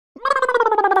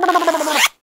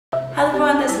Hello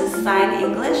everyone, this is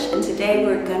English, and today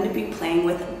we're going to be playing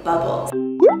with bubbles.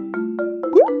 And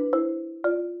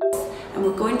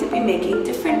we're going to be making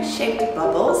different shaped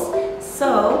bubbles,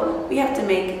 so we have to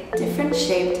make different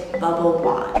shaped bubble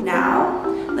wand. Now,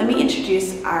 let me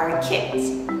introduce our kit.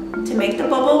 To make the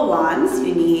bubble wands,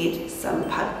 you need some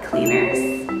pipe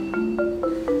cleaners,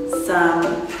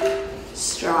 some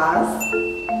straws,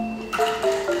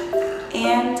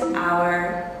 and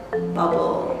our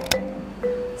bubble.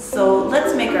 So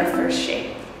let's make our first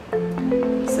shape.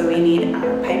 So we need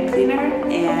our pipe cleaner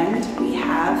and we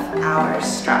have our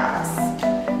straws.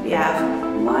 We have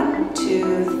 1,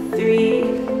 2,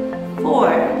 3,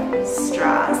 4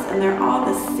 straws, and they're all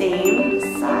the same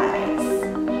size.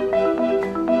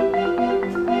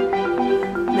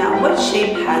 Now, what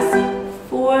shape has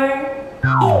 4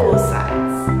 equal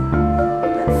sides?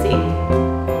 Let's see.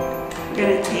 We're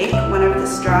going to take one of the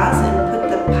straws and put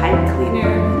the pipe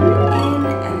cleaner in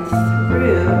and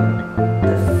through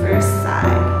the first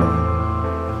side.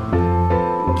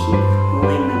 Keep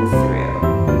pulling them through.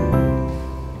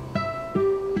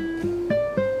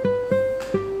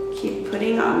 Keep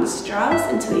putting on the straws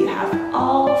until you have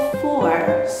all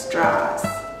 4 straws.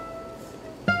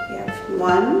 We have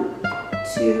 1,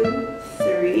 2,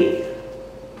 3,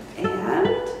 and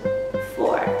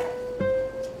 4.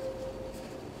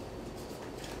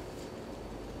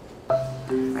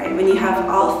 Alright, when you have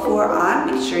all 4 on,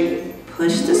 make sure you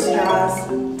push the straws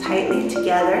tightly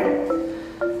together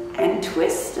and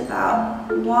twist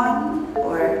about 1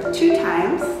 or 2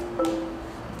 times.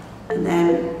 And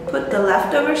then put the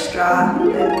leftover straw,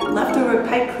 the leftover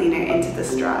pipe cleaner into the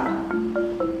straw.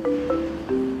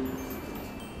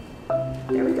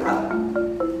 There we go.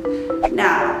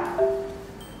 Now,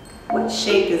 what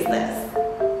shape is this?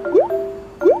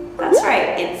 That's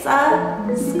right, it's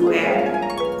a square.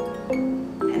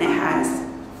 And it has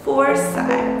 4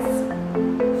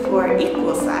 sides, 4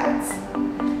 equal sides.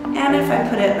 And if I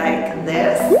put it like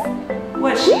this,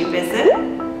 what shape is it?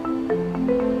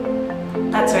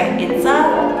 That's right, it's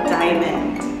a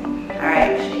diamond.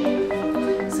 Alright,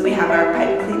 so we have our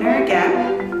pipe cleaner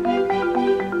again.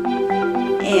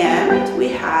 And we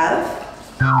have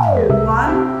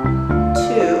 1, 2,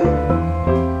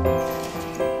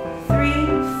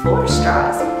 3, 4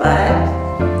 straws, but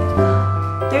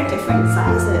they're different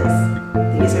sizes.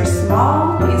 These are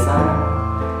small, these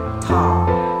are tall.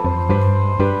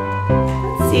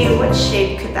 Let's see, what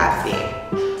shape could that be?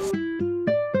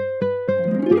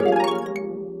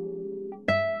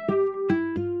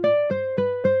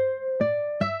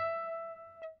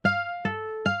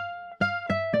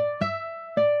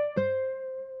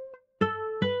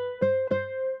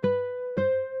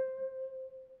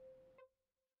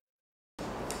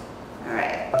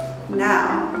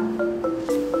 Now,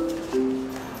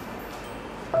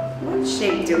 what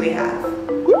shape do we have?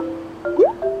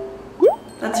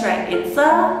 That's right, it's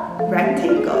a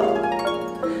rectangle.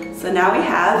 So now we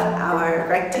have our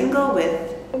rectangle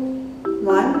with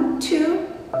 1, 2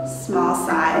 small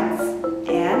sides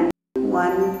and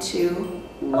 1, 2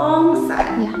 long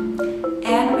sides. Yeah.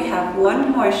 And we have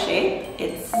one more shape.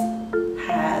 It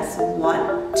has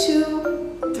 1,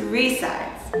 2, 3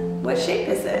 sides. What shape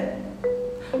is it?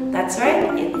 That's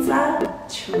right, it's a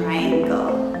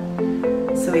triangle.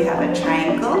 So we have a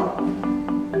triangle,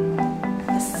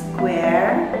 a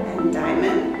square and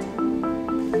diamond,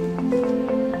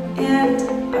 and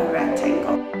a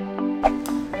rectangle.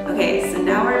 Okay, so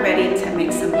now we're ready to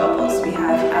make some bubbles. We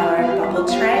have our bubble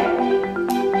tray,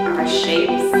 our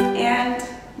shapes, and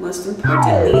most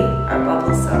importantly, our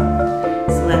bubble soap.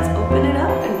 So let's open it up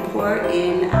and pour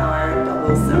in our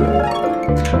bubble soap.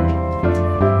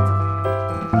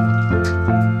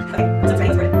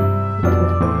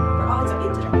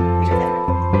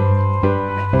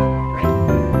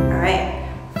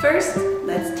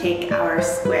 Take our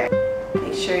square.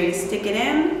 Make sure you stick it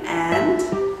in and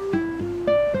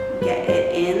get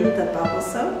it in the bubble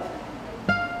soap.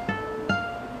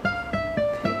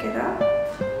 Pick it up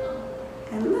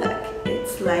and look,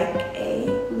 it's like a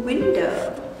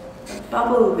window, a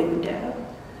bubble window.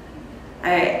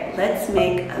 Alright, let's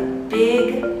make a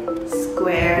big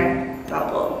square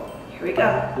bubble. Here we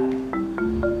go.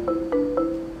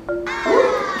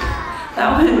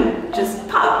 That one just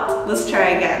popped. Let's try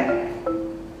again.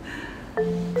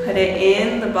 Put it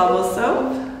in the bubble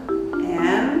soap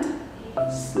and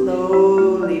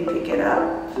slowly pick it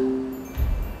up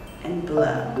and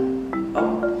blow.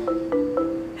 Oh,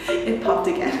 it popped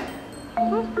again.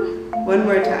 One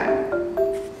more time.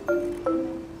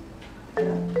 Pick it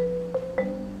up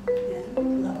and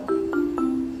blow.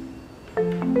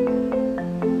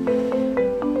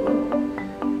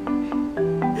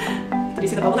 Oh.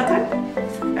 see the bubble that time?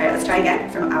 Alright, let's try again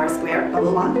from our square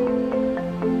bubble wand.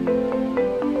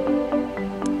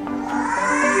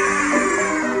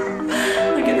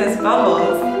 Look at those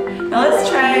bubbles. Now let's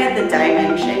try the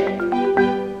diamond shape.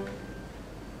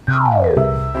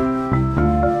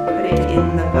 Put it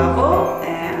in the bubble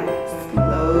and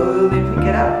slowly pick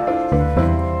it up.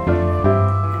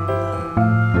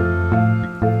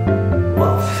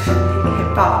 Whoa,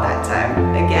 it popped that time.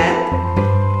 Again.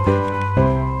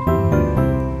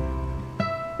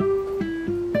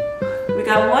 We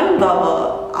got one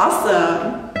bubble.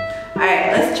 Awesome.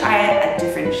 Alright, let's try a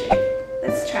different shape.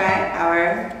 Let's try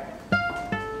our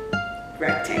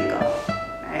rectangle.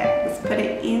 Alright, let's put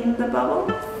it in the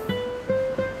bubble.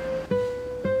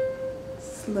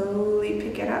 Slowly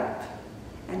pick it up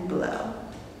and blow.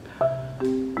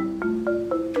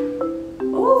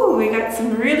 Oh, we got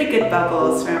some really good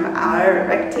bubbles from our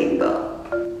rectangle.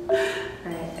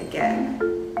 Alright, again.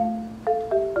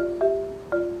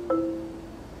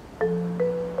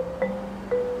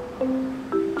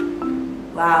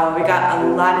 Wow, we got a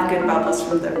lot of good bubbles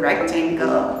from the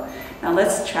rectangle. Now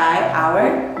let's try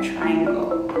our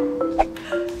triangle.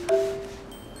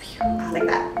 I like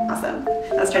that. Awesome.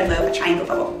 Let's try to blow a triangle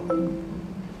bubble.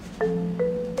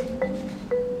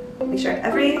 Make sure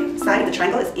every side of the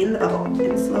triangle is in the bubble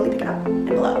and slowly pick it up and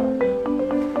blow.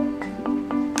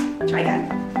 Try again.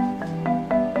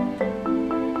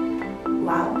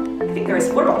 Wow, I think there was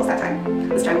 4 bubbles that time.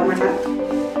 Let's try one more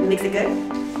time. Mix it good.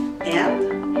 And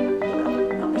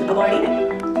there's a bubble already in it.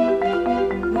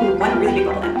 Ooh, one really big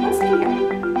bubble and one sticking here.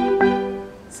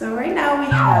 So right now we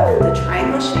have the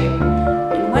triangle shape.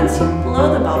 And once you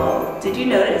blow the bubble, did you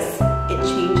notice it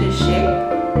changes shape?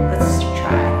 Let's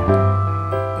try.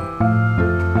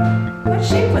 What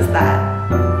shape was that?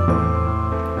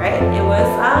 Right? It was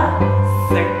a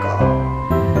circle.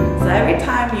 So every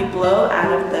time you blow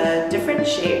out of the different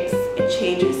shapes, it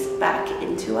changes back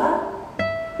into a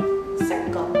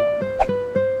circle.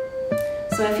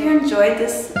 So if you enjoyed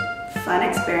this fun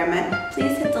experiment,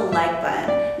 please hit the like button.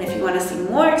 And if you want to see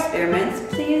more experiments,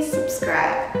 please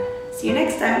subscribe. See you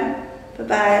next time.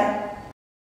 Bye-bye.